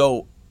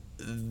 So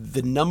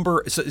the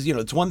number,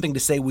 it's one thing to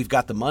say we've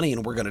got the money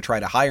and we're going to try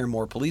to hire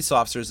more police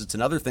officers. It's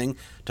another thing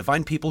to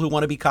find people who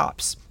want to be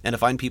cops and to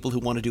find people who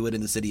want to do it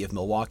in the city of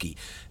Milwaukee.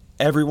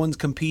 Everyone's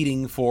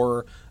competing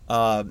for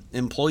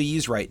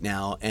employees right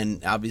now,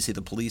 and obviously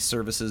the police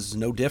service is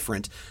no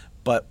different.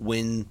 But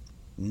when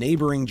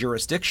neighboring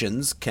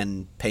jurisdictions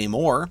can pay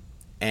more,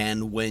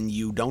 and when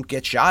you don't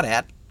get shot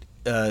at,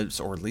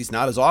 or at least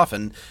not as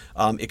often,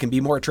 it can be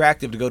more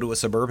attractive to go to a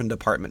suburban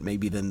department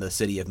maybe than the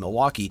city of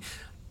Milwaukee.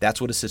 That's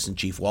what Assistant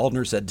Chief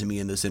Waldner said to me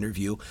in this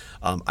interview.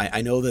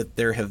 I know that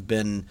there have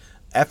been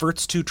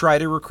efforts to try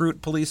to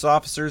recruit police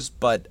officers,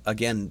 but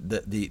again,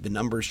 the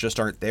numbers just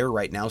aren't there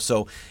right now.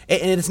 So,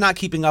 and it's not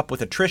keeping up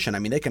with attrition. I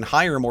mean, they can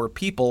hire more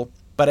people,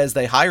 but as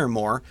they hire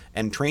more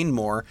and train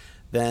more,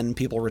 then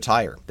people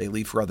retire. They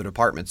leave for other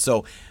departments.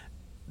 So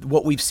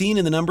what we've seen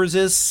in the numbers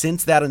is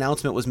since that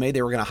announcement was made,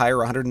 they were going to hire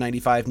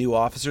 195 new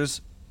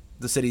officers.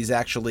 The city's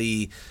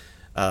actually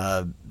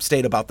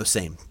stayed about the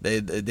same.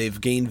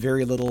 They've gained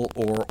very little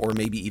or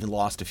maybe even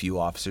lost a few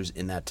officers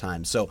in that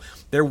time. So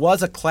there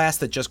was a class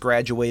that just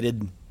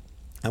graduated,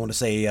 I want to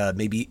say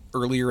maybe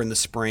earlier in the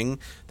spring,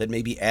 that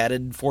maybe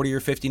added 40 or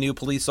 50 new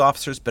police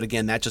officers. But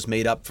again, that just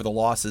made up for the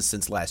losses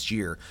since last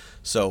year.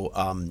 So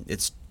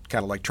it's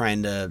kind of like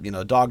trying to,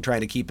 a dog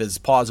trying to keep his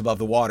paws above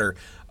the water.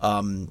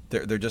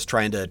 They're just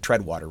trying to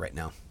tread water right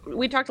now.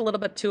 We talked a little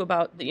bit too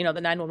about, the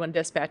 911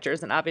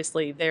 dispatchers and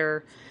obviously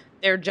their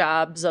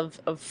jobs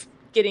of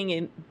getting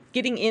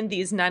in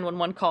these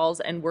 911 calls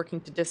and working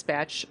to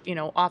dispatch,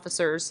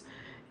 officers.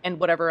 and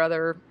whatever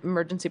other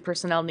emergency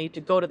personnel need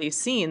to go to these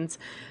scenes.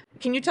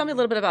 Can you tell me a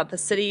little bit about the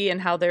city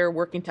and how they're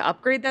working to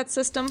upgrade that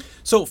system?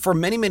 So for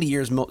many, many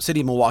years,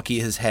 City of Milwaukee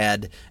has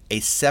had a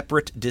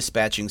separate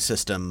dispatching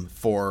system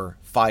for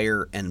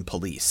fire and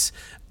police.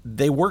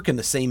 They work in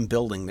the same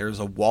building. There's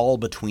a wall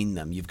between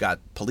them. You've got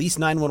police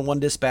 911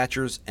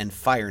 dispatchers and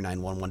fire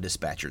 911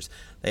 dispatchers.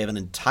 They have an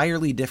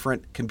entirely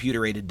different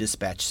computer-aided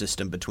dispatch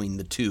system between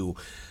the two.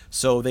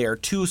 So they are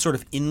two sort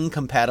of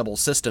incompatible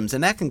systems,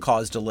 and that can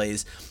cause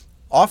delays.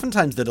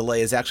 Oftentimes the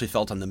delay is actually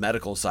felt on the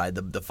medical side,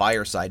 the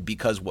fire side,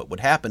 because what would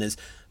happen is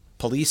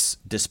police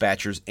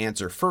dispatchers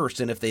answer first,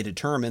 and if they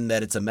determine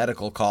that it's a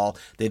medical call,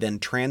 they then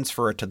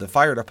transfer it to the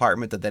fire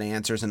department that then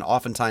answers, and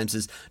oftentimes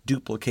is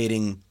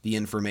duplicating the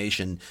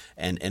information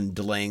and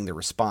delaying the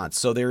response.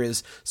 So there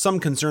is some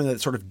concern that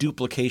sort of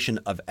duplication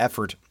of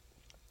effort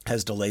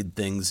has delayed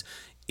things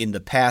in the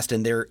past,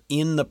 and they're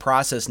in the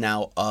process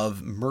now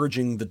of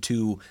merging the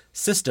two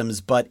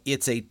systems, but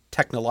it's a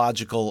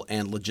technological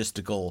and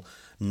logistical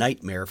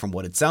nightmare from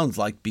what it sounds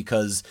like,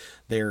 because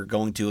they're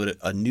going to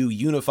a new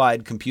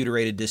unified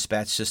computer-aided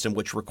dispatch system,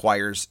 which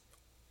requires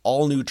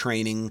all new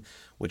training,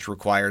 which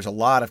requires a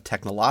lot of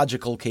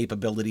technological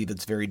capability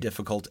that's very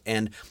difficult.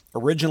 And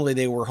originally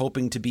they were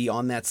hoping to be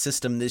on that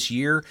system this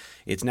year.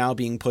 It's now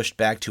being pushed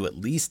back to at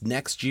least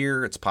next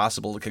year. It's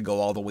possible it could go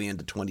all the way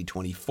into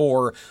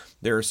 2024.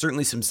 There are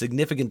certainly some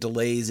significant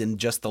delays in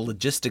just the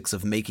logistics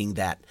of making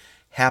that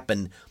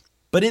happen.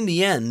 But in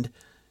the end,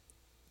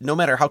 no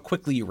matter how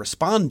quickly you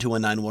respond to a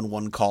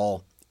 911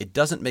 call, it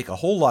doesn't make a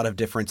whole lot of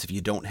difference if you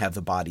don't have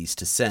the bodies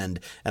to send.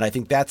 And I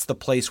think that's the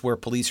place where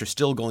police are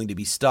still going to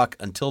be stuck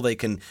until they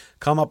can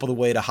come up with a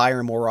way to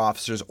hire more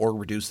officers or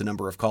reduce the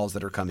number of calls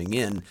that are coming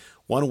in.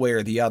 One way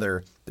or the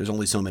other, there's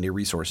only so many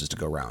resources to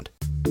go around.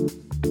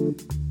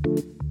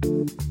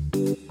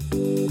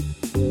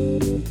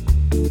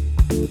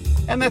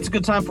 And that's a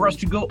good time for us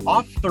to go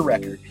off the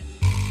record.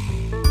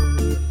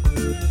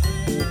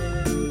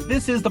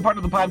 This is the part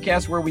of the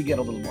podcast where we get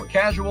a little more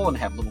casual and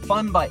have a little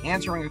fun by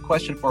answering a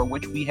question for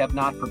which we have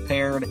not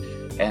prepared.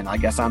 And I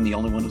guess I'm the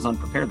only one who's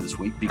unprepared this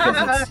week because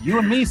it's you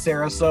and me,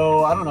 Sarah.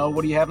 So I don't know.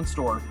 What do you have in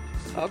store?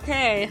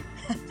 Okay.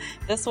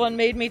 This one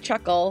made me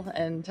chuckle,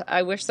 and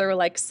I wish there were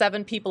like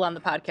 7 people on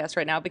the podcast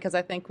right now, because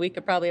I think we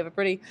could probably have a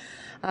pretty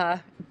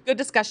good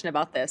discussion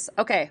about this.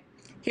 Okay.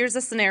 Here's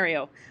a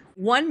scenario.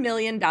 $1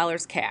 million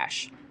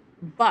cash,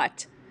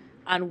 but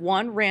on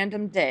one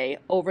random day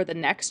over the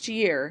next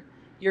year,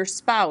 your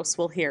spouse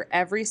will hear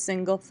every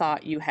single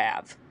thought you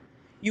have.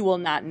 You will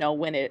not know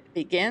when it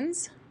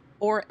begins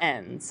or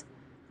ends.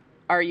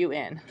 Are you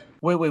in?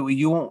 Wait.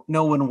 You won't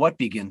know when what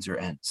begins or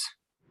ends.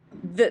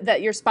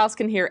 That your spouse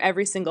can hear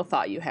every single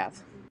thought you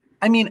have.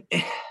 I mean,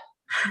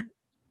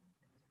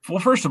 well,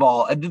 first of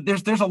all,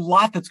 there's a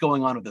lot that's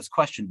going on with this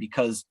question,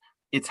 because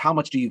it's how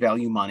much do you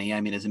value money?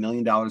 I mean, is $1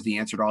 million the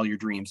answer to all your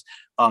dreams?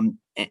 And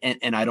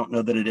I don't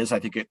know that it is. I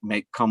think it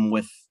may come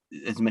with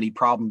as many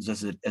problems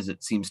as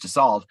it seems to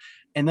solve.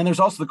 And then there's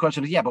also the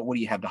question of, yeah, but what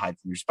do you have to hide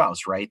from your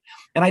spouse, right?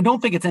 And I don't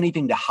think it's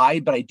anything to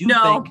hide, but I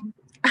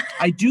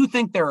do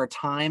think there are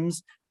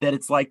times that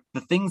it's like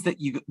the things that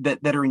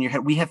that are in your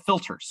head. We have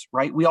filters,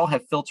 right? We all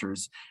have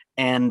filters,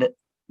 and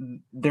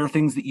there are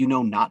things that you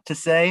know not to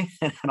say.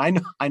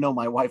 And I know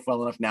my wife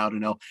well enough now to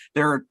know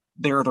there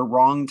are the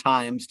wrong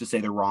times to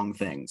say the wrong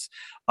things.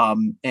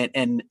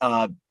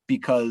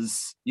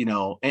 Because,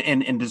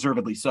 and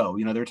deservedly so,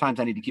 there are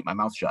times I need to keep my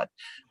mouth shut.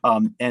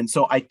 And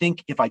so I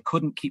think if I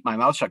couldn't keep my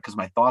mouth shut because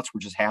my thoughts were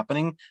just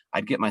happening,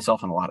 I'd get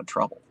myself in a lot of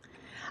trouble.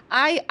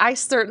 I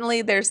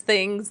certainly, there's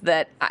things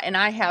that, and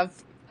I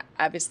have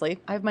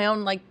my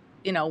own,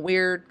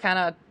 weird kind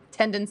of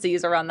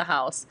tendencies around the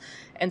house.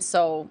 And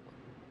so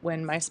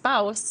when my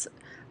spouse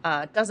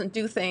doesn't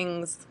do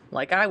things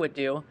like I would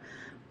do,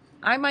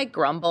 I might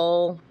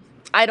grumble.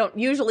 I don't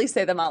usually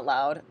say them out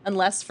loud,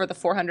 unless for the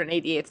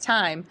 488th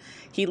time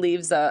he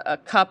leaves a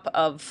cup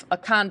of a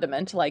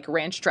condiment like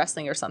ranch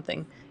dressing or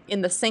something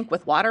in the sink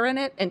with water in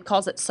it and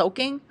calls it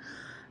soaking.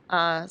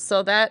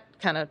 So that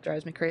kind of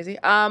drives me crazy.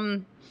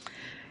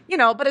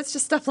 But it's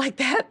just stuff like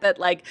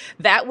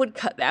that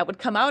would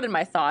come out in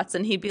my thoughts,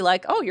 and he'd be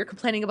like, "Oh, you're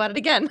complaining about it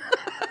again."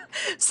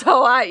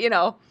 So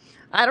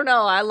I don't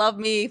know. I love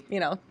me,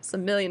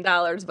 some $1 million,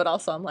 but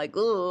also I'm like,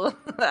 ooh,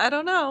 I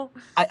don't know.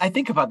 I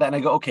think about that and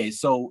I go, okay,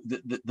 so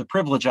the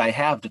privilege I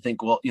have to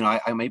think, well,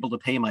 I'm able to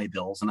pay my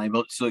bills, and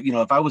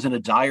if I was in a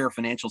dire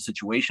financial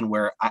situation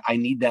where I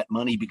need that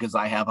money because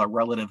I have a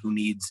relative who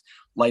needs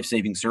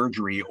life-saving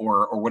surgery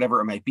or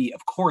whatever it might be,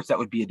 of course, that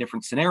would be a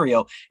different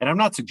scenario. And I'm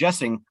not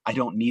suggesting I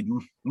don't need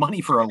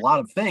money for a lot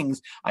of things.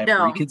 I have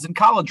 3 kids in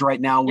college right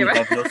now. We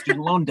have no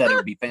student loan debt. It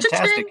would be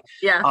fantastic.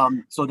 Yeah.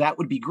 So that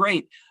would be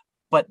great.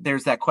 But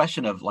there's that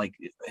question of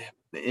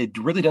it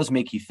really does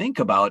make you think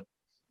about,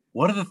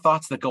 what are the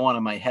thoughts that go on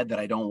in my head that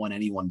I don't want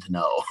anyone to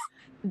know?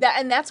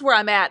 And that's where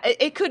I'm at.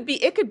 It could be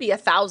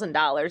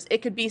 $1,000.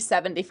 It could be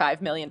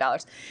 $75 million.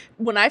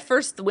 When I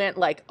first went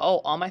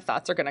all my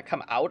thoughts are going to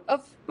come out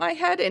of my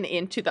head and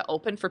into the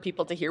open for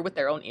people to hear with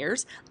their own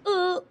ears.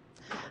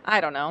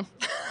 I don't know.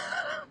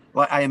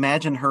 Well, I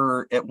imagine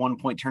her at one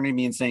point turning to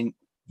me and saying,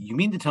 "You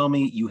mean to tell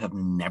me you have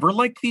never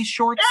liked these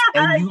shorts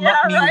and you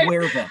let me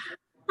wear them?"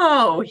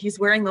 Oh, he's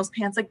wearing those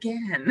pants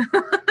again.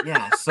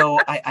 Yeah. So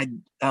but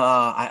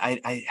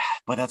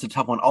that's a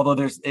tough one. Although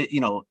there's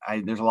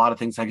a lot of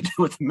things I could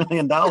do with $1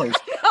 million.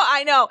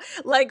 I know.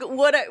 Like,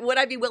 would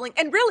I be willing?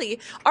 And really,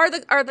 are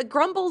the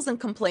grumbles and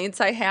complaints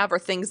I have are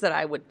things that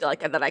I would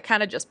like, that I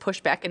kind of just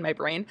push back in my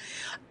brain?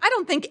 I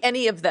don't think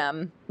any of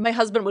them, my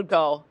husband would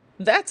go,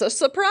 "That's a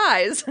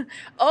surprise.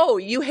 Oh,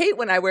 you hate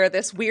when I wear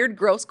this weird,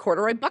 gross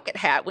corduroy bucket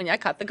hat when I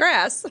cut the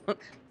grass."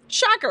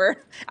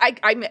 Shocker.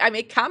 I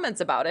make comments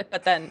about it,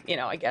 but then,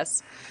 I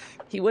guess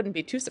he wouldn't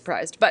be too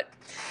surprised. But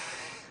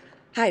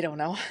I don't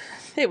know.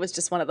 It was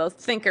just one of those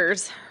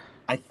thinkers.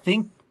 I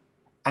don't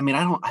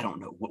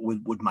know. What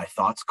would my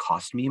thoughts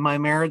cost me my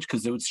marriage?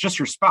 Because it's just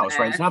your spouse,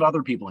 right? It's not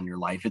other people in your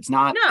life. It's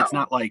not. No. It's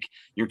not like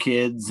your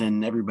kids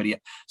and everybody.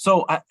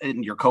 So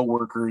and your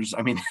coworkers.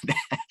 I mean,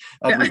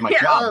 that was my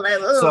job.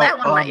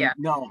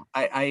 No,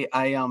 I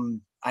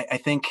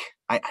think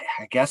I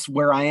guess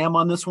where I am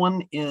on this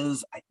one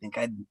is I think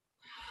I'd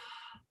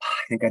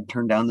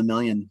turn down the $1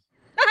 million.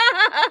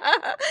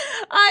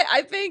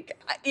 I think,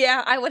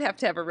 I would have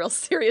to have a real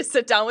serious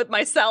sit down with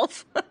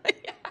myself,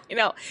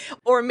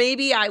 or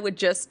maybe I would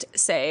just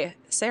say,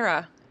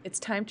 "Sarah, it's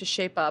time to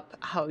shape up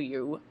how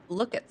you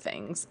look at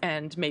things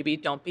and maybe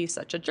don't be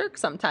such a jerk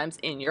sometimes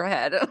in your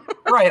head."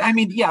 Right. I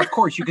mean, yeah, of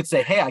course you could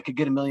say, "Hey, I could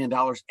get $1 million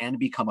and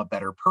become a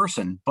better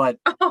person," but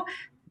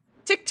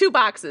tick 2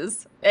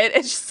 boxes.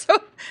 It's just so,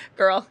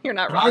 girl, you're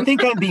not wrong. I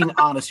think I'm being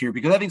honest here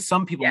because I think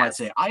some people might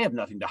say, "I have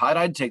nothing to hide.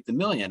 I'd take the $1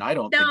 million. I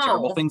don't think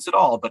terrible things at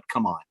all." But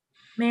come on,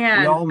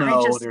 man, we all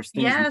know there's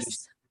things we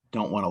just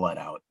don't want to let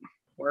out.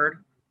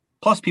 Word.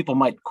 Plus, people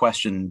might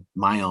question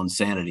my own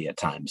sanity at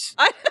times.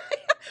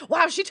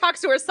 Wow, she talks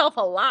to herself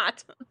a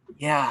lot.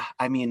 Yeah,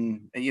 I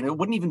mean, it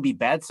wouldn't even be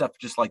bad stuff.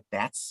 Just like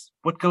that's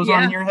what goes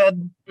on in your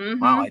head. Mm-hmm.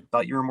 Wow, I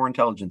thought you were more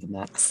intelligent than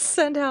that.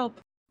 Send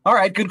help. All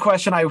right, good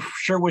question. I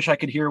sure wish I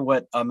could hear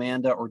what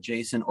Amanda or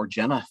Jason or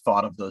Jenna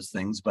thought of those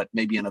things, but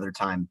maybe another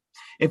time.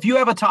 If you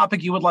have a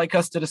topic you would like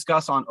us to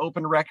discuss on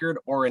Open Record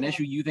or an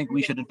issue you think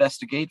we should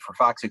investigate for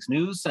Fox 6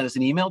 News, send us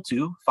an email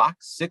to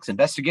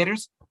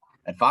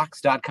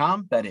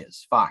fox6investigators@fox.com. That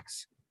is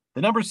Fox,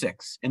 the number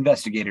 6,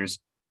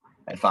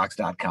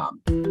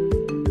 investigators@fox.com.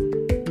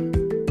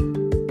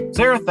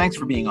 Sarah, thanks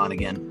for being on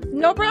again.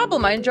 No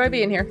problem. I enjoy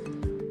being here.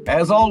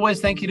 As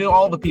always, thank you to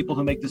all the people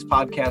who make this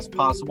podcast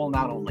possible,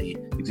 not only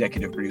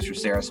executive producer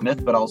Sarah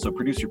Smith, but also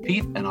producer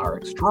Pete and our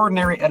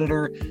extraordinary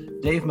editor,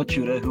 Dave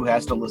Machuda, who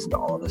has to listen to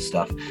all of this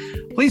stuff.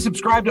 Please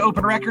subscribe to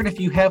Open Record if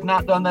you have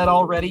not done that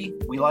already.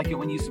 We like it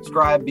when you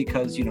subscribe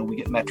because, we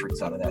get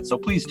metrics out of that. So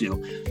please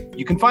do.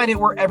 You can find it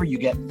wherever you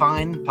get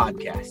fine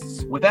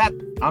podcasts. With that,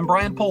 I'm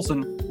Brian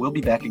Polson. We'll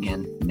be back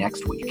again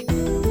next week.